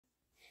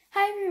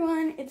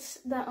it's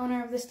the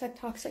owner of this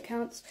TikTok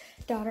account's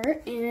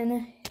daughter,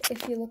 and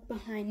if you look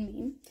behind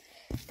me,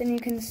 then you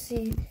can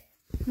see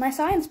my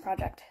science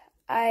project.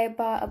 I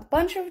bought a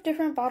bunch of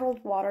different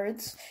bottled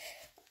waters,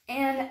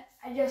 and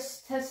I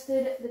just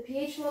tested the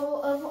pH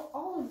level of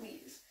all of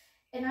these.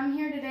 And I'm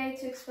here today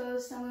to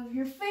expose some of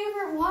your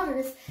favorite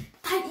waters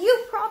that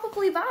you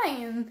probably buy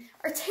and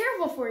are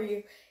terrible for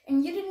you,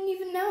 and you didn't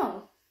even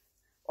know.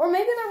 Or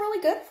maybe they're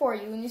really good for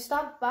you and you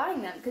stopped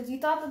buying them because you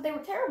thought that they were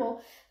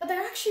terrible, but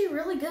they're actually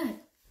really good.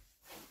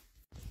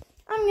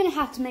 I'm going to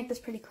have to make this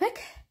pretty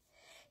quick.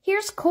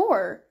 Here's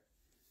core.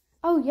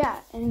 Oh yeah,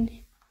 and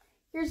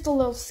here's the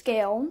little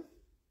scale.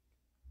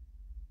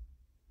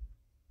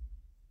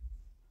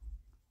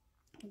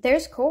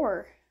 There's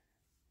core.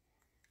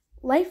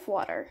 Life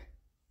water.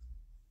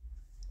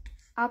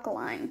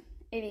 Alkaline.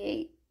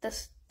 88.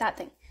 That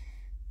thing.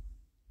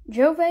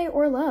 Jove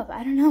or love.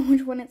 I don't know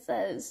which one it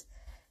says.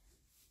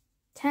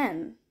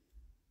 10.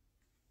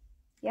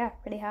 Yeah,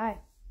 pretty high.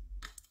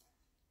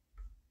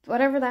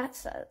 Whatever that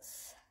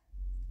says.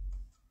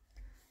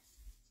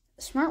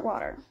 Smart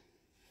water.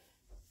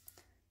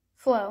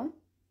 Flow.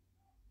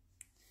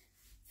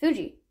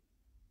 Fuji.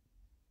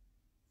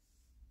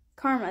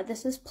 Karma.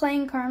 This is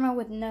plain Karma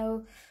with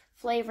no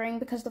flavoring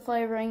because the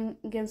flavoring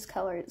gives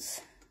colors.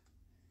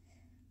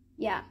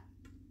 Yeah.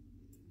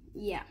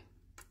 Yeah.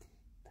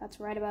 That's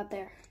right about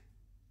there.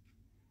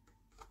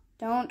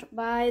 Don't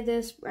buy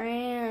this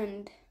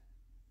brand.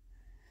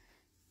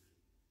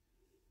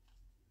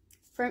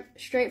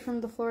 Straight from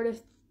the Florida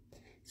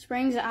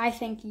Springs, I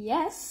think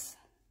yes.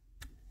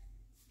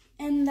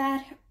 And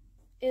that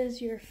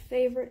is your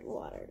favorite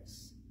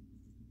waters.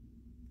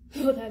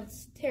 Oh,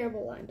 that's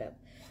terrible lined up.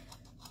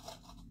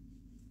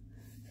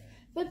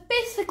 But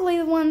basically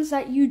the ones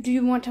that you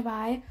do want to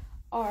buy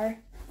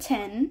are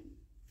 10.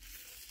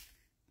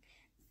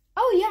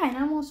 Oh yeah, and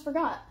I almost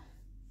forgot.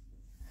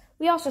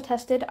 We also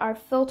tested our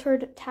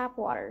filtered tap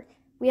water.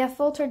 We have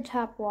filtered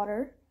tap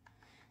water,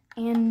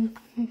 and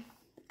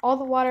all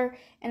the water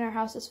in our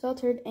house is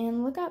filtered,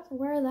 and look at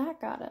where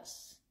that got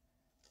us.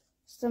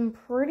 Some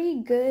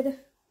pretty good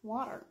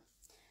water.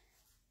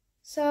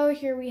 So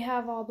here we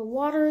have all the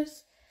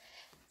waters.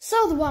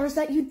 So the waters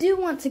that you do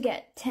want to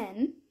get: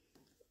 10,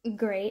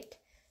 great.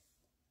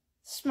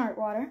 Smart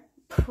water,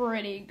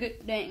 pretty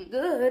good, dang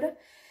good.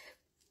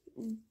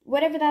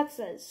 Whatever that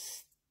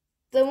says.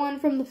 The one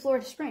from the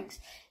Florida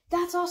Springs.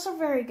 That's also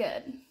very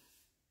good.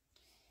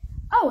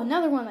 Oh,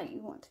 another one that you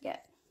want to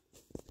get.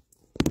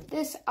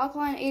 This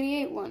Alkaline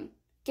 88 one.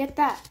 Get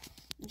that.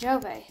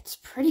 Jove. It's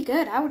pretty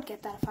good. I would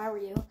get that if I were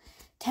you.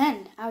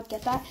 10. I would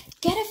get that.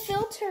 Get a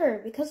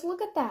filter, because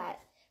look at that.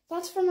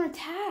 That's from our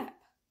tap.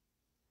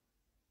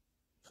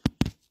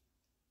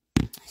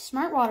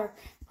 Smart water.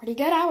 Pretty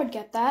good. I would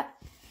get that.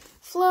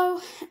 Flow.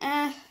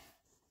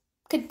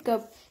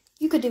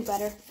 You could do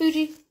better.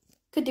 Fuji.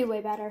 Could do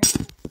way better.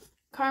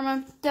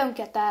 Karma. Don't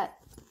get that.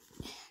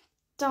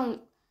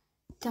 Don't.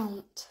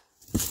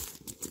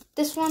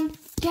 This one,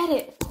 get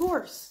it, of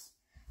course.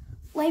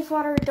 Life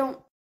water, don't